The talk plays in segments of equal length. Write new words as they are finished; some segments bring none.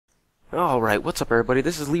Alright, what's up everybody,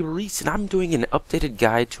 this is Lee Reese, and I'm doing an updated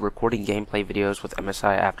guide to recording gameplay videos with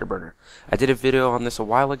MSI Afterburner. I did a video on this a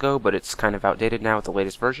while ago, but it's kind of outdated now with the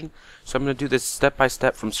latest version, so I'm going to do this step by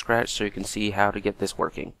step from scratch so you can see how to get this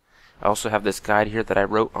working. I also have this guide here that I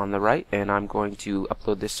wrote on the right, and I'm going to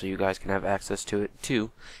upload this so you guys can have access to it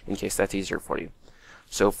too, in case that's easier for you.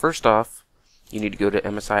 So first off, you need to go to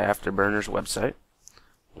MSI Afterburner's website,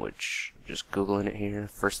 which, just Googling it here,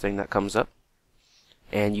 first thing that comes up.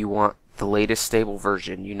 And you want the latest stable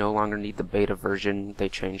version. You no longer need the beta version. They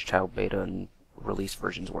changed how beta and release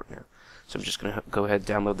versions work now. So I'm just going to go ahead and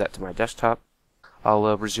download that to my desktop.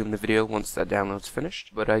 I'll resume the video once that download's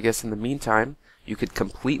finished. But I guess in the meantime, you could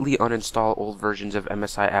completely uninstall old versions of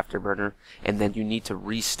MSI Afterburner, and then you need to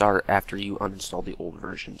restart after you uninstall the old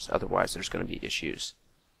versions. Otherwise, there's going to be issues.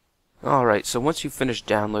 Alright, so once you've finished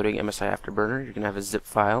downloading MSI Afterburner, you're going to have a zip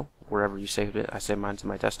file wherever you saved it. I saved mine to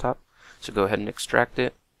my desktop. So go ahead and extract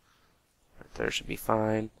it. Right there should be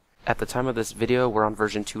fine. At the time of this video, we're on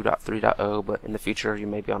version 2.3.0, but in the future you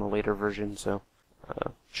may be on a later version, so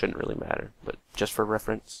shouldn't really matter, but just for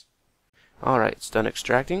reference. Alright, it's done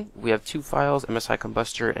extracting. We have two files, MSI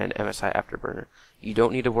Combustor and MSI Afterburner. You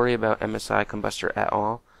don't need to worry about MSI Combustor at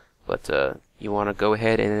all, but you want to go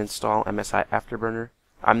ahead and install MSI Afterburner.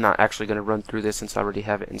 I'm not actually going to run through this since I already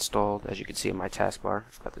have it installed, as you can see in my taskbar.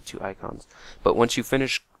 I've got the two icons. But once you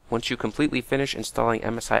completely finish installing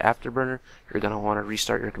MSI Afterburner, you're going to want to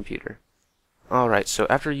restart your computer. Alright, so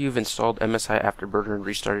after you've installed MSI Afterburner and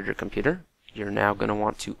restarted your computer, you're now going to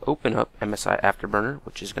want to open up MSI Afterburner,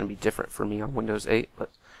 which is going to be different for me on Windows 8,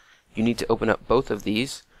 but you need to open up both of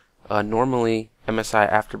these. Normally,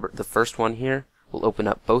 MSI Afterburner, the first one here, will open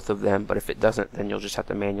up both of them, but if it doesn't, then you'll just have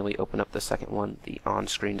to manually open up the second one, the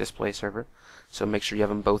on-screen display server. So make sure you have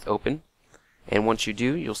them both open. And once you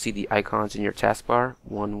do, you'll see the icons in your taskbar,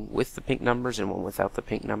 one with the pink numbers and one without the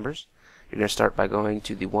pink numbers. You're going to start by going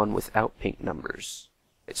to the one without pink numbers.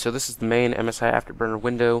 So this is the main MSI Afterburner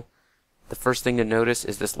window. The first thing to notice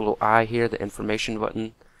is this little eye here, the information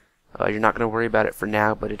button. You're not going to worry about it for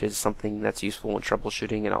now, but it is something that's useful when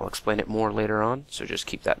troubleshooting, and I'll explain it more later on, so just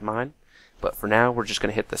keep that in mind. But for now, we're just going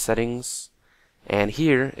to hit the settings. And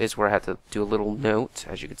here is where I have to do a little note,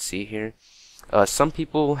 as you can see here. Some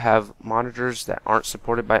people have monitors that aren't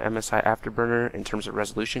supported by MSI Afterburner in terms of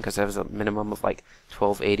resolution because it has a minimum of like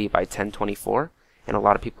 1280 by 1024, and a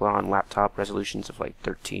lot of people are on laptop resolutions of like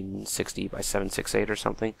 1360 by 768 or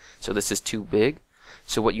something, so this is too big.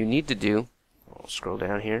 So what you need to do, I'll scroll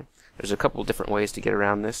down here, there's a couple different ways to get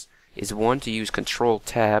around this, is one, to use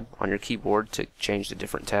Control-Tab on your keyboard to change the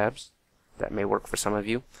different tabs. That may work for some of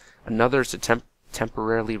you. Another is to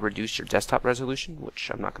temporarily reduce your desktop resolution, which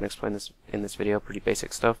I'm not going to explain this in this video, pretty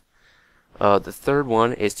basic stuff. The third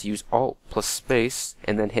one is to use Alt plus space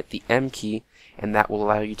and then hit the M key, and that will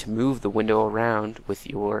allow you to move the window around with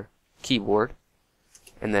your keyboard,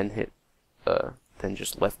 and then hit then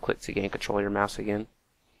just left click to gain control of your mouse again.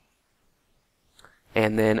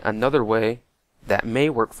 And then another way that may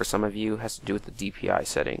work for some of you has to do with the DPI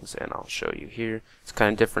settings, and I'll show you here. It's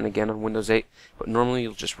kind of different again on Windows 8, but normally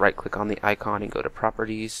you'll just right click on the icon and go to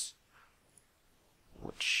Properties,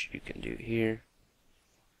 which you can do here,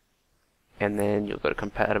 and then you'll go to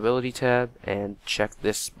Compatibility tab and check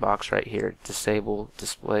this box right here, Disable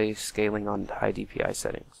Display Scaling on High DPI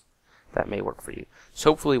Settings. That may work for you. So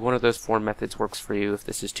hopefully one of those four methods works for you if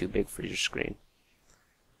this is too big for your screen.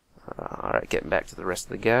 Alright, getting back to the rest of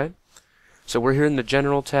the guide. So we're here in the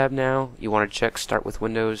General tab now. You want to check Start with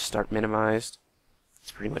Windows, Start Minimized.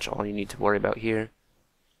 That's pretty much all you need to worry about here.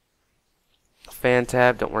 Fan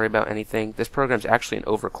tab, don't worry about anything. This program's actually an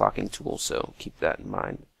overclocking tool, so keep that in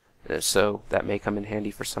mind. So that may come in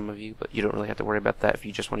handy for some of you, but you don't really have to worry about that if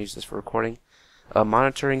you just want to use this for recording.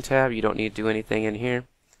 Monitoring tab, you don't need to do anything in here.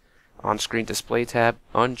 On-screen display tab,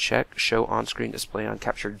 uncheck Show on-screen display on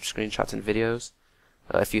captured screenshots and videos.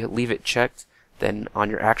 If you leave it checked, then on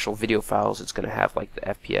your actual video files it's going to have like the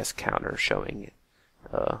FPS counter showing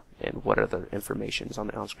and what other information is on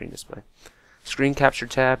the on-screen display. Screen capture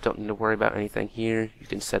tab, don't need to worry about anything here. You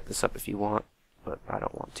can set this up if you want, but I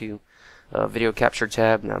don't want to. Video capture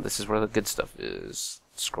tab, now this is where the good stuff is.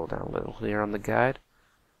 Scroll down a little here on the guide.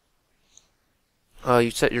 You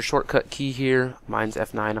set your shortcut key here. Mine's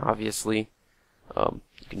F9 obviously. You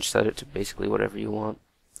can set it to basically whatever you want.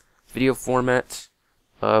 Video format.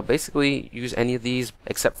 Basically use any of these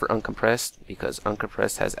except for uncompressed, because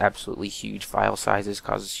uncompressed has absolutely huge file sizes,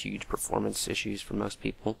 causes huge performance issues for most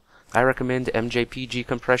people. I recommend MJPG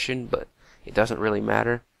compression, but it doesn't really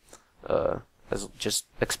matter. Just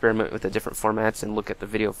experiment with the different formats and look at the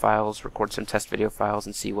video files, record some test video files,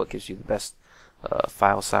 and see what gives you the best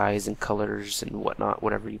file size and colors and whatnot,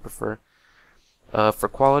 whatever you prefer. For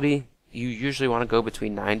quality, you usually want to go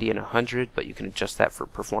between 90 and 100, but you can adjust that for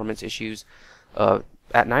performance issues.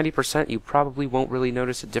 At 90%, you probably won't really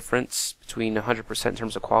notice a difference between 100% in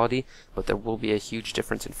terms of quality, but there will be a huge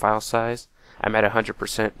difference in file size. I'm at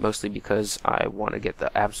 100% mostly because I want to get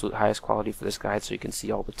the absolute highest quality for this guide so you can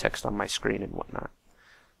see all the text on my screen and whatnot.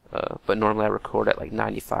 But normally I record at like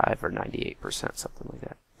 95 or 98%, something like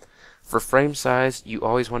that. For frame size, you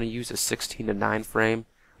always want to use a 16:9 frame.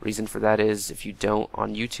 Reason for that is if you don't,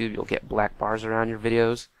 on YouTube you'll get black bars around your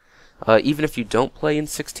videos. Even if you don't play in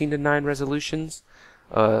 16:9 resolutions,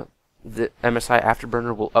 the MSI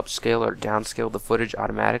Afterburner will upscale or downscale the footage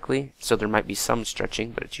automatically, so there might be some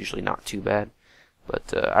stretching, but it's usually not too bad.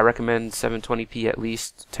 But I recommend 720p at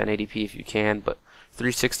least, 1080p if you can, but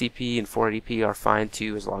 360p and 480p are fine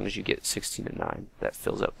too, as long as you get 16:9. That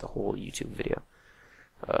fills up the whole YouTube video.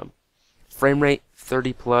 Frame rate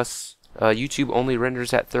 30 plus. YouTube only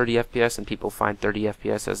renders at 30 FPS, and people find 30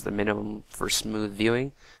 FPS as the minimum for smooth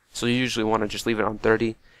viewing, so you usually want to just leave it on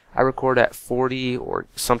 30. I record at 40 or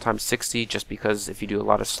sometimes 60 just because if you do a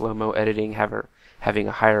lot of slow-mo editing, having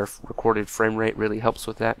a higher recorded frame rate really helps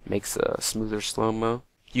with that, makes a smoother slow-mo.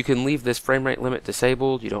 You can leave this frame rate limit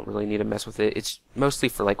disabled, you don't really need to mess with it. It's mostly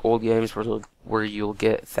for like old games where you'll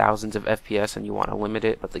get thousands of FPS and you want to limit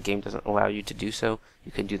it, but the game doesn't allow you to do so.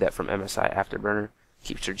 You can do that from MSI Afterburner,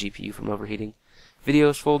 keeps your GPU from overheating.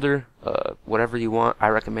 Videos folder, whatever you want. I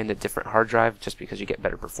recommend a different hard drive just because you get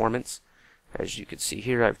better performance. As you can see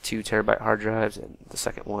here, I have 2 terabyte hard drives, and the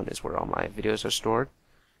second one is where all my videos are stored.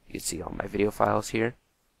 You can see all my video files here.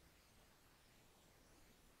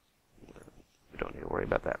 We don't need to worry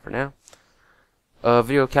about that for now.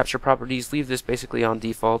 Video capture properties, leave this basically on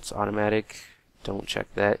defaults, automatic. Don't check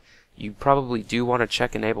that. You probably do want to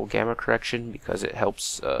check enable gamma correction because it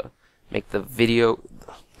helps make the video.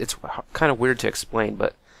 It's kind of weird to explain,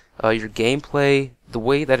 but your gameplay, the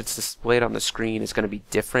way that it's displayed on the screen is going to be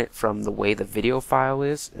different from the way the video file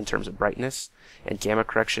is in terms of brightness, and gamma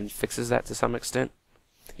correction fixes that to some extent.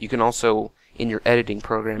 You can also, in your editing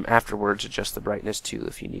program afterwards, adjust the brightness too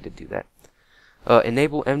if you need to do that.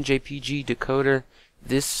 Enable MJPG decoder.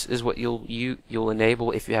 This is what you'll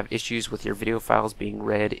enable if you have issues with your video files being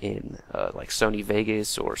read in like Sony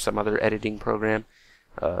Vegas or some other editing program.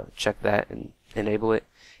 Check that and enable it.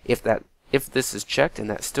 If this is checked and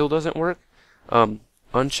that still doesn't work,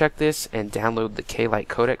 uncheck this and download the K-LITE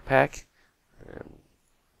Codec pack.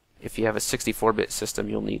 If you have a 64-bit system,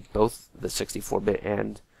 you'll need both the 64-bit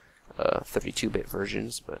and 32-bit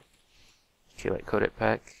versions, but K-LITE Codec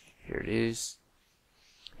pack, here it is.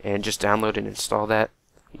 And just download and install that.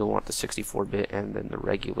 You'll want the 64-bit and then the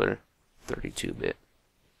regular 32-bit.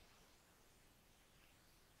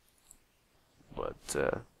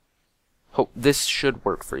 But hope this should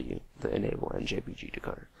work for you, the enable MJPG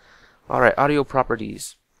decoder. Alright, audio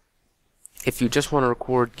properties. If you just want to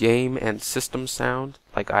record game and system sound,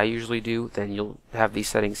 like I usually do, then you'll have these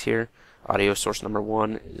settings here. Audio source number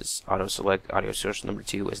 1 is auto select, audio source number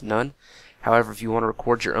 2 is none. However, if you want to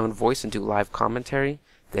record your own voice and do live commentary,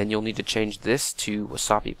 then you'll need to change this to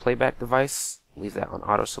Wasapi playback device, leave that on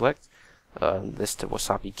auto select, this to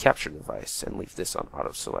Wasapi capture device, and leave this on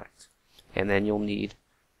auto select. And then you'll need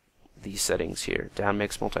these settings here: down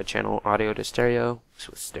mix multi-channel audio to stereo,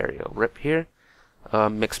 with stereo rip here,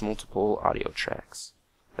 mix multiple audio tracks.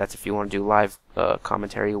 That's if you want to do live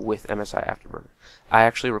commentary with MSI Afterburner. I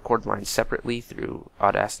actually record mine separately through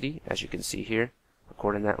Audacity, as you can see here,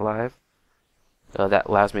 recording that live. That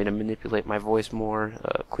allows me to manipulate my voice more,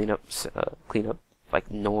 clean up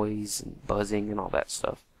like noise and buzzing and all that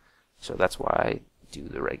stuff. So that's why I do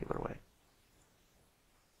the regular way.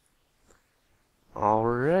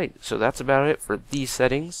 Alright, so that's about it for these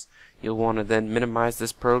settings. You'll want to then minimize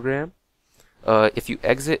this program. If you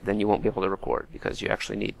exit, then you won't be able to record because you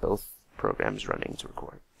actually need both programs running to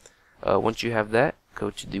record. Once you have that, go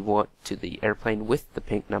to the airplane with the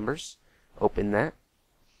pink numbers, open that,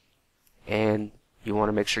 and you want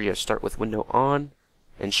to make sure you start with window on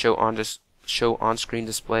and show on-screen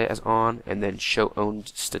display as on, and then show owned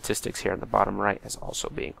statistics here on the bottom right as also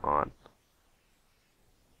being on.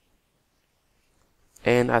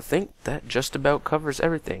 And I think that just about covers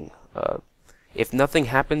everything. If nothing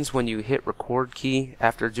happens when you hit record key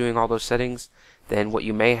after doing all those settings, then what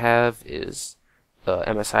you may have is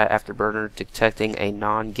MSI Afterburner detecting a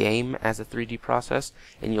non-game as a 3D process,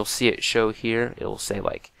 and you'll see it show here. It'll say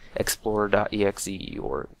like Explorer.exe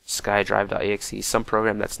or SkyDrive.exe, some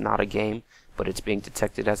program that's not a game, but it's being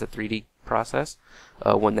detected as a 3D process.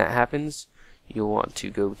 When that happens, you'll want to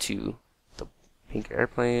go to the pink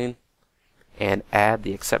airplane and add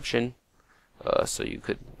the exception. So you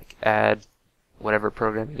could like, add whatever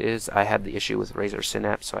program it is. I had the issue with Razer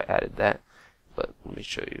Synapse, so I added that. But let me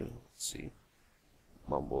show you. Let's see.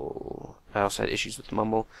 Mumble. I also had issues with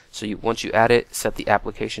Mumble. So once you add it, set the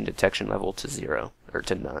application detection level to 0 or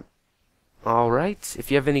to none. Alright, if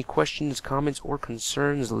you have any questions, comments, or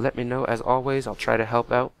concerns, let me know. As always, I'll try to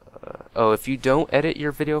help out. If you don't edit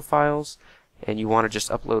your video files and you want to just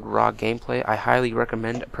upload raw gameplay, I highly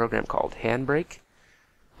recommend a program called Handbrake.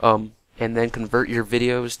 And then convert your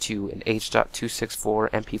videos to an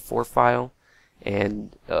H.264 MP4 file,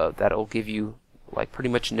 and that'll give you like pretty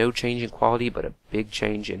much no change in quality, but a big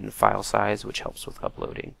change in file size, which helps with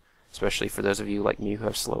uploading, especially for those of you like me who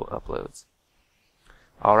have slow uploads.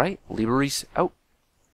 Alright, Libre out.